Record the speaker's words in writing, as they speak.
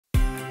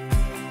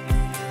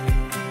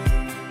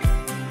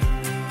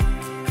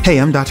Hey,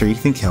 I'm Dr.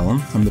 Ethan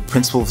Kellum. I'm the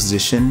principal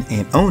physician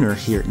and owner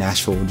here at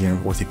Nashville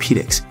Regenerative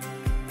Orthopedics.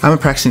 I'm a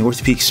practicing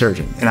orthopedic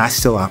surgeon, and I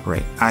still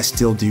operate. I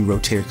still do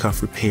rotator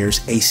cuff repairs,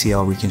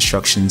 ACL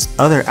reconstructions,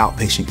 other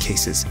outpatient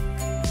cases.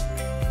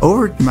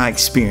 Over my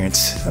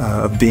experience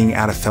of being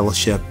out of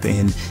fellowship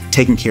and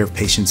taking care of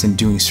patients and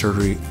doing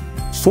surgery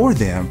for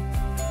them,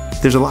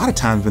 there's a lot of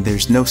times when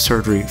there's no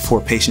surgery for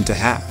a patient to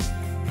have.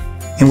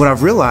 And what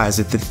I've realized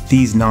is that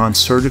these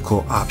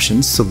non-surgical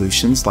options,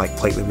 solutions like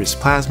platelet-rich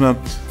plasma,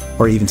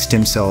 or even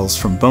stem cells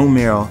from bone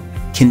marrow,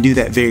 can do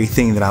that very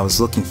thing that I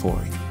was looking for.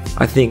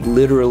 I think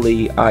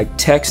literally I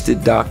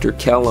texted Dr.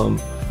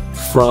 Kellum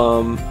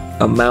from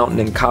a mountain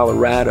in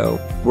Colorado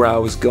where I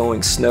was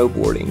going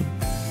snowboarding.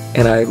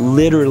 And I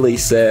literally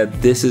said,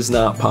 this is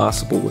not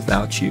possible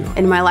without you.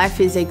 And my life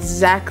is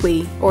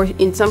exactly, or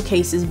in some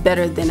cases,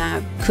 better than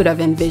I could have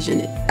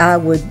envisioned it. I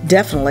would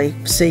definitely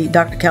see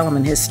Dr. Kellum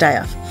and his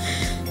staff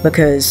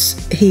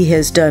because he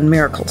has done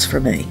miracles for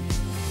me.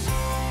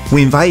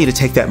 We invite you to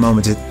take that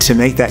moment to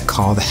make that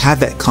call, to have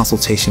that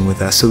consultation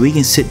with us so we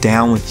can sit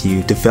down with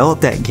you,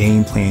 develop that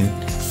game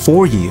plan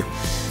for you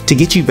to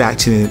get you back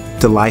to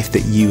the life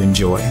that you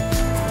enjoy.